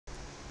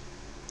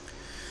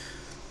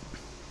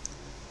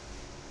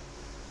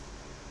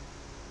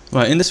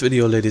Right, in this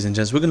video, ladies and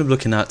gents, we're going to be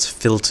looking at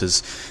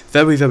filters.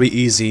 Very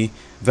easy,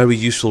 very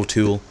useful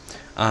tool.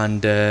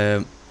 And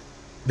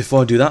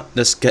before I do that,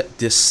 let's get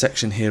this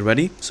section here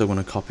ready. So I'm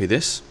going to copy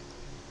this.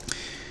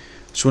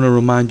 Just want to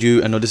remind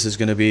you, I know this is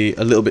going to be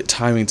a little bit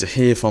tiring to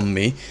hear from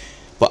me,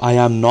 but I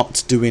am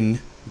not doing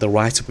the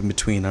write-up in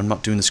between. I'm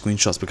not doing the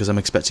screenshots because I'm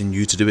expecting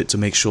you to do it, to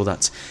make sure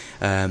that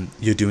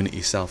you're doing it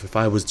yourself. If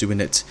I was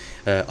doing it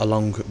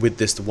along with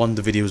this, the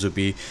videos would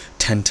be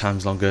 10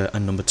 times longer,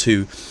 and number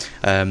two,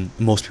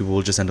 most people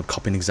will just end up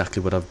copying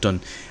exactly what I've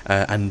done,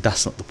 and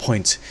that's not the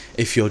point.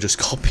 If you're just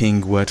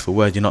copying word for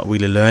word, you're not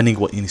really learning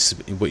what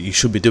you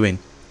should be doing.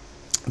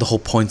 The whole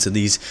point of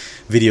these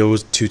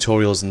videos,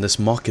 tutorials, and this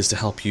mock is to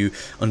help you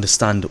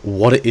understand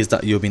what it is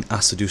that you're being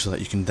asked to do, so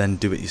that you can then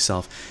do it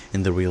yourself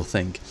in the real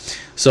thing.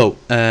 So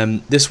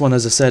this one,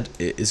 as I said,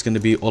 is going to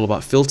be all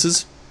about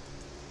filters.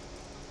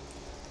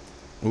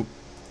 Oop.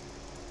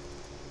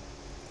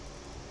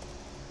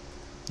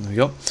 There we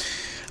go.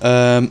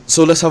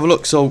 So let's have a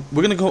look. So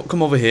we're going to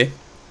come over here,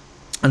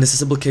 and it's a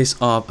simple case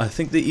of, I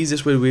think the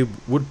easiest way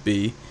would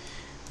be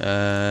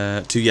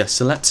to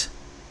select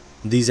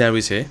these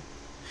areas here.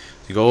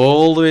 You go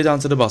all the way down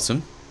to the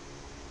bottom,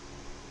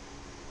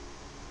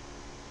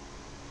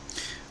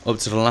 up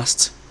to the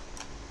last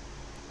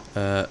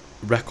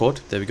record.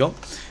 There we go.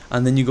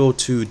 And then you go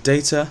to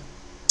data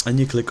and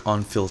you click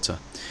on filter,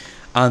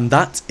 and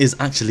that is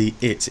actually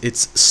it.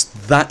 It's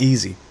that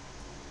easy.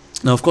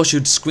 Now, of course,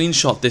 you'd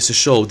screenshot this to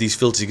show these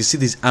filters. You can see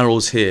these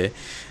arrows here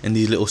in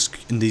these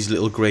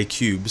little grey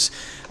cubes,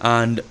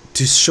 and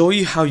to show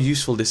you how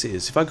useful this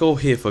is, if I go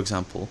here, for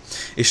example,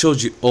 it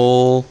shows you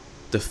all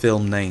the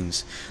film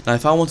names. Now,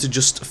 if I want to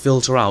just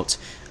filter out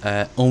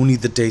only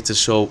the data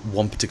show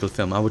one particular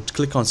film, I would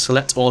click on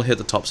select all here at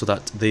the top, so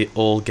that they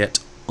all get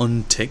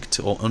unticked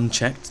or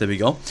unchecked. There we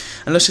go.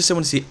 And let's just say I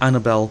want to see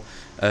Annabelle,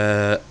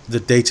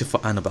 the data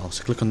for Annabelle.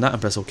 So click on that and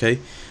press OK.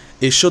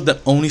 It should then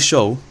only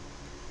show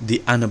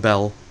the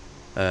Annabelle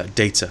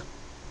data.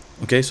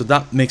 Okay, so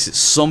that makes it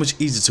so much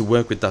easier to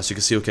work with that. So you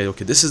can see,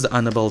 okay, this is the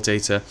Annabelle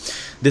data.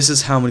 This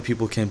is how many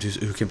people who came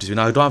to.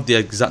 Now, I don't have the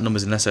exact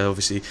numbers unless I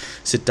obviously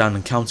sit down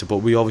and count it, but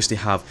we obviously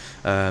have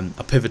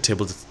a pivot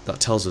table that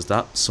tells us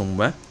that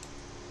somewhere.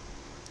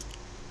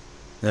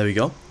 There we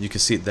go. You can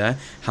see it there,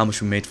 how much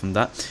we made from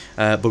that.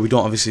 But we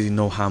don't obviously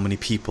know how many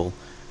people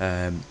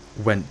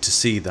went to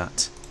see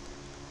that.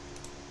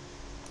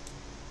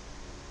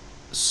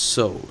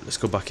 So let's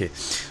go back here.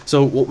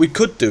 So what we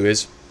could do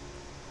is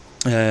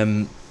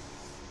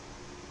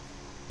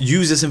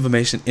use this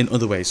information in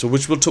other ways, so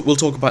which we'll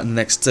talk about in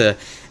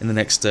the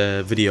next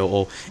video,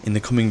 or in the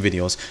coming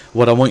videos.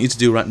 What I want you to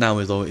do right now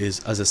is,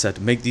 as I said,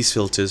 make these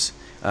filters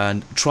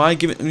and try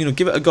give it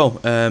a go.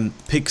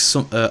 Pick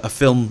a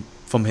film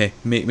from here,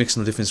 makes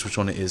no difference which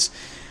one it is,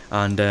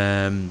 and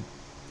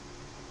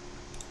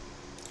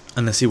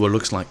let's see what it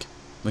looks like.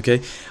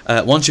 Okay,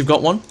 once you've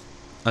got one,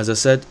 as I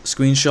said,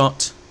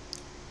 screenshot,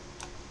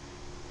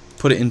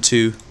 put it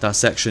into that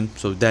section,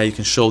 so there you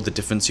can show the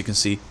difference. You can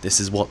see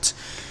this is what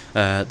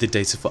the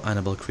data for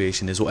Annabelle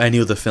Creation is, or any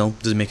other film,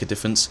 doesn't make a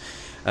difference.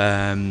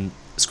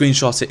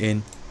 Screenshot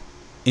it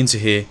into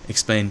here,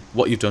 explain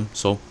what you've done.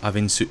 So I've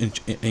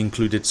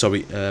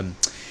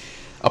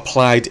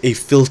applied a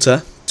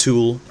filter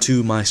tool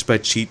to my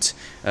spreadsheet,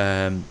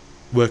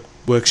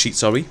 worksheet.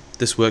 Sorry,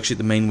 this worksheet,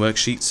 the main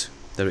worksheet.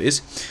 There it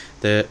is,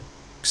 the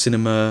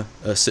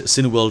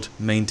Cineworld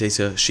main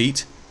data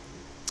sheet.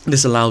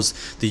 This allows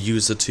the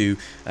user to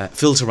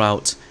filter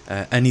out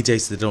any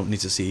data they don't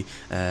need to see,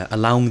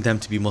 allowing them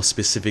to be more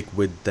specific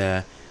with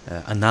their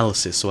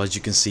analysis. So as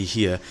you can see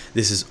here,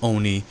 this is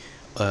only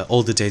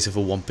all the data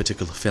for one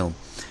particular film,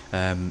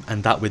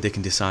 and that way they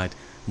can decide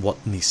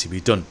what needs to be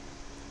done.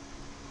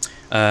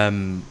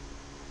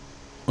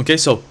 Okay,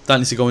 so that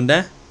needs to go in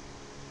there.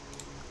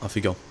 Off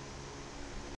you go.